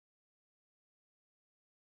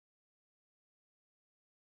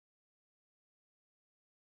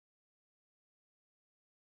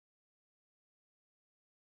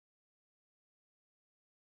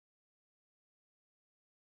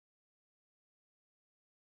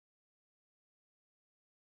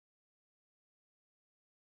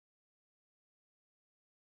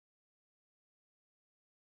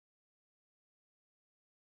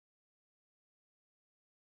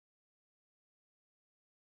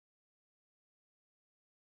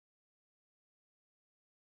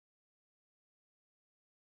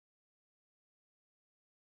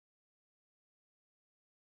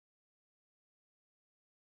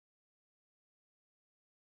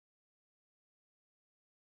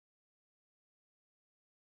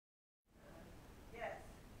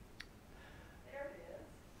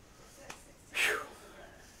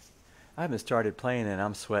I haven't started playing and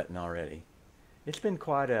I'm sweating already. It's been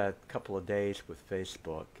quite a couple of days with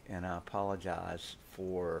Facebook, and I apologize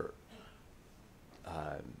for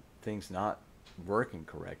things not working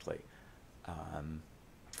correctly. Um,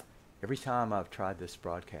 every time I've tried this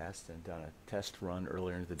broadcast and done a test run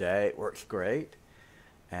earlier in the day, it works great.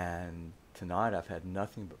 And tonight I've had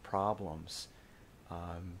nothing but problems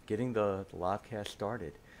getting the live cast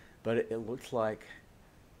started. But it looks like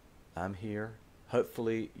I'm here.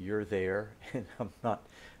 Hopefully you're there, and I'm not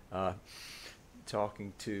uh,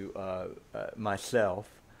 talking to myself.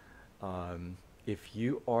 If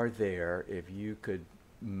you are there, if you could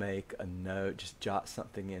make a note, just jot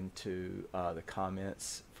something into the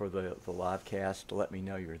comments for the live cast to let me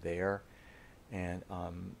know you're there. And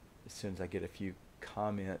as soon as I get a few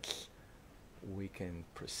comments, we can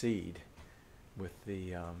proceed with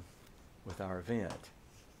the with our event.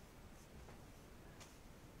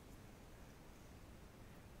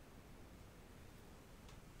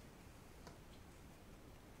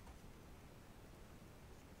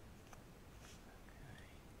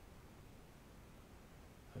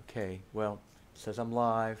 Okay, well, it says I'm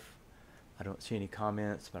live. I don't see any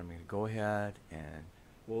comments, but I'm going to go ahead and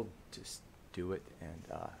we'll just do it. And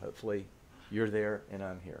hopefully you're there and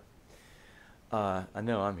I'm here. I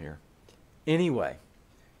know I'm here. Anyway,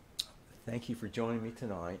 thank you for joining me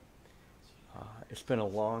tonight. It's been a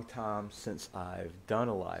long time since I've done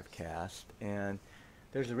a live cast, and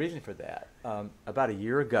there's a reason for that. About a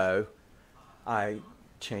year ago, I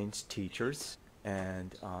changed teachers,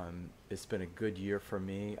 and it's been a good year for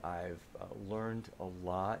me. I've learned a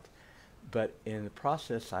lot, but in the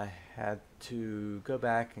process, I had to go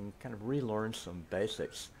back and kind of relearn some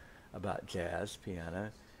basics about jazz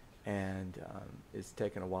piano, and it's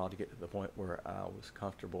taken a while to get to the point where I was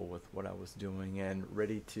comfortable with what I was doing and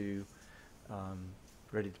um,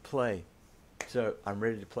 ready to play. So I'm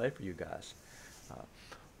ready to play for you guys. Uh,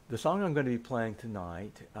 the song I'm going to be playing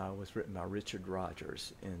tonight was written by Richard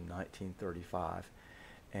Rodgers in 1935,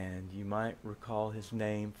 and you might recall his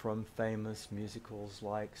name from famous musicals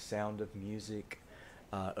like Sound of Music,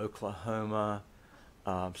 Oklahoma,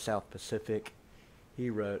 South Pacific. He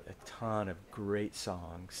wrote a ton of great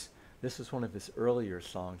songs. This is one of his earlier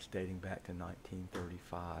songs dating back to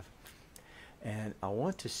 1935. And I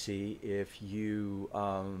want to see if you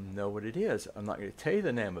know what it is. I'm not going to tell you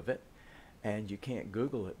the name of it, and you can't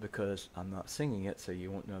Google it because I'm not singing it, so you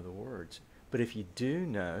won't know the words. But if you do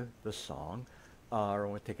know the song, or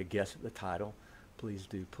want to take a guess at the title, please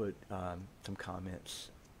do put some comments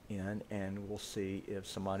in, and we'll see if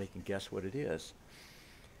somebody can guess what it is.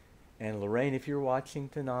 And Lorraine, if you're watching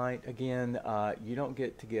tonight, again, you don't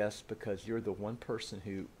get to guess because you're the one person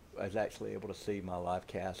who is actually able to see my live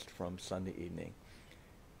cast from Sunday evening.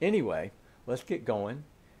 Anyway, let's get going,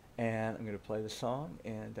 and I'm going to play the song,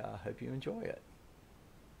 and I hope you enjoy it.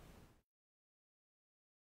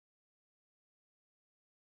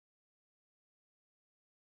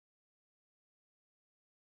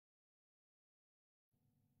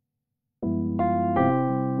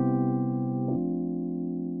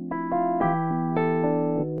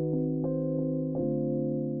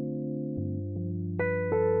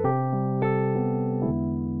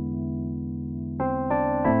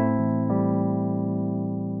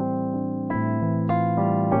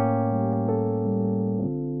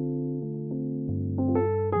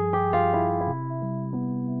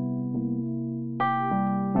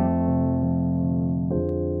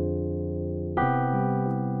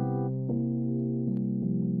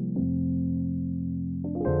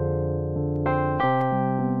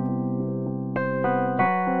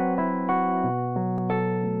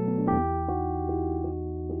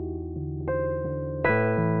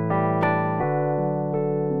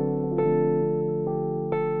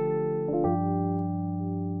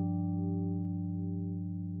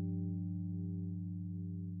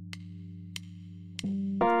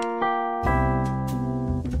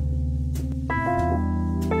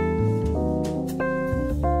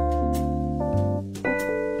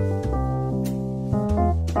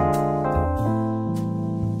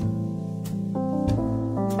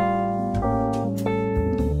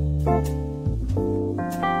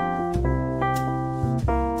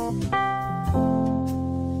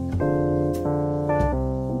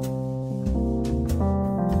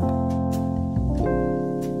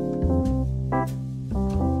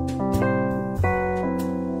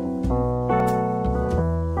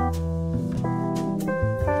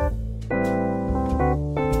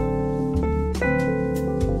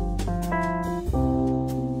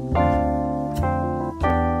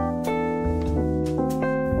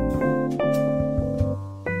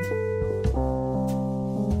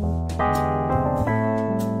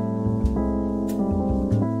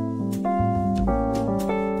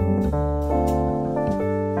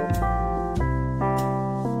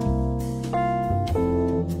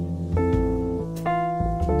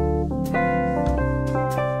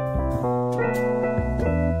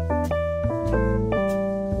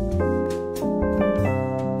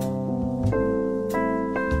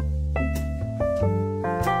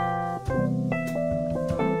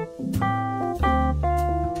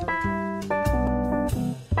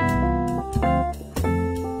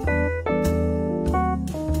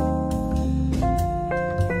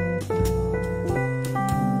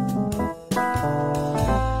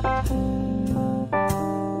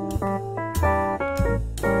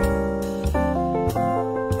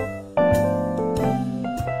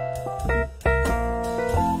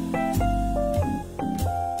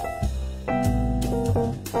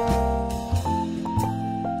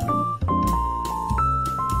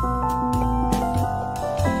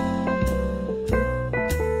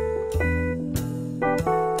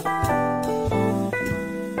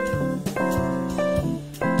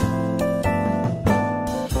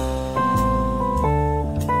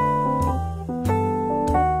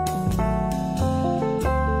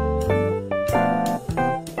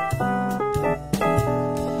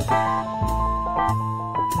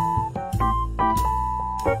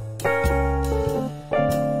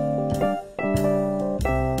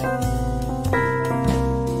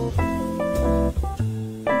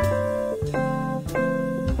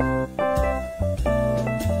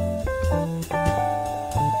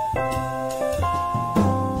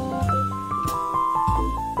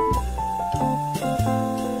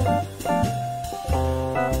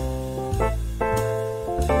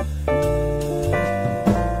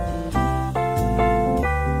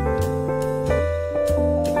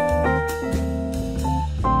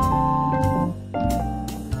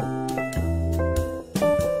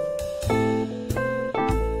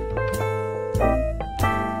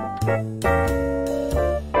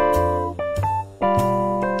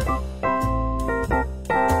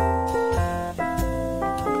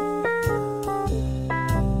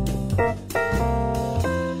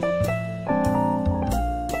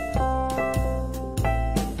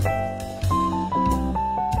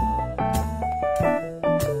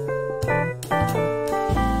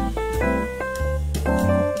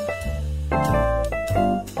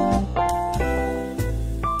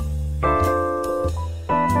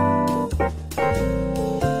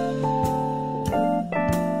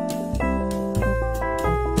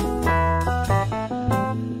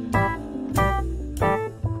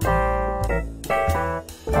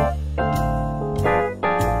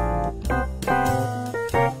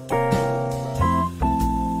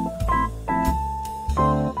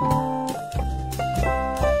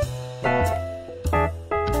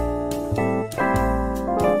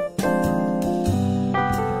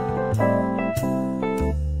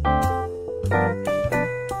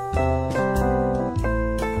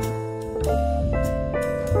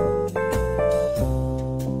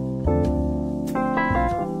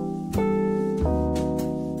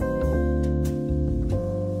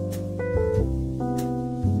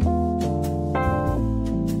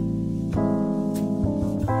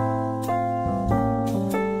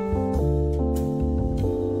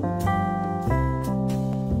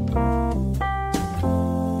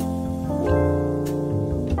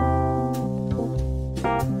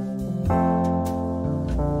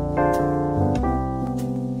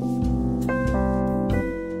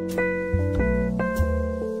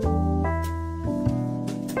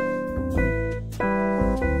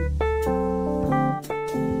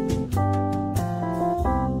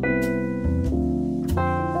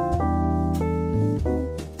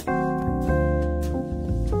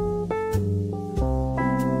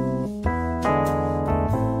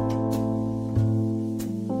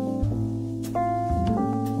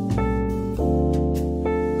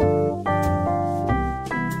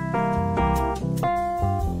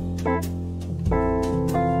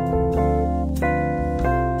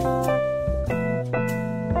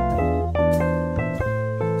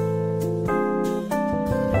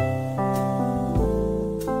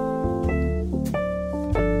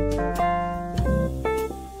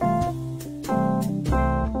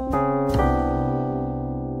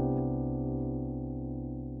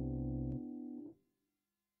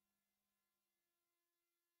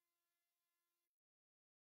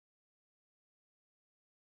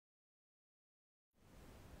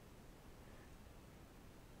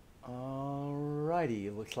 Alrighty,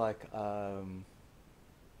 it looks like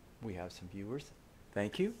we have some viewers.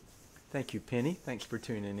 Thank you. Thank you, Penny. Thanks for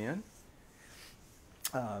tuning in.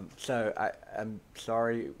 I'm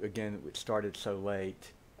sorry again it started so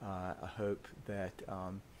late. I hope that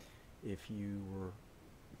if you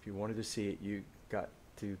wanted to see it, you got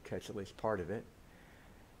to catch at least part of it.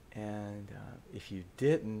 And if you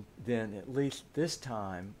didn't, then at least this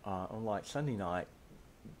time, unlike Sunday night,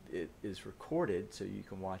 it is recorded, so you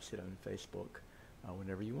can watch it on Facebook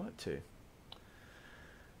whenever you want to.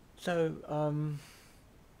 So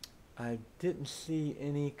I didn't see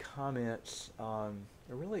any comments.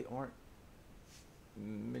 There really aren't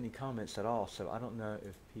many comments at all, so I don't know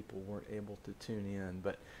if people weren't able to tune in.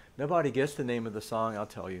 But nobody guessed the name of the song. I'll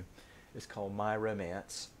tell you. It's called My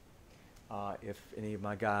Romance. If any of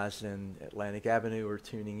my guys in Atlantic Avenue are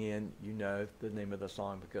tuning in, you know the name of the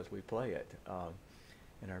song because we play it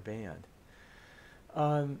in our band.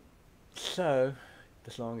 So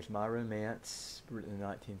the song is My Romance, written in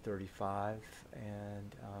 1935,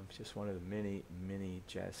 and it's just one of the many, many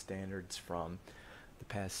jazz standards from the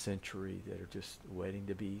past century that are just waiting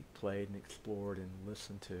to be played and explored and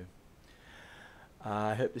listened to.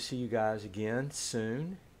 I hope to see you guys again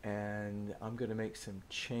soon, and I'm going to make some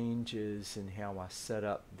changes in how I set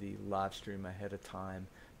up the live stream ahead of time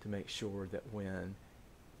to make sure that when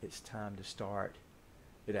it's time to start,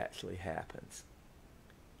 it actually happens.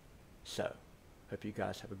 So, hope you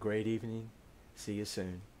guys have a great evening. See you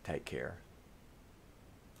soon. Take care.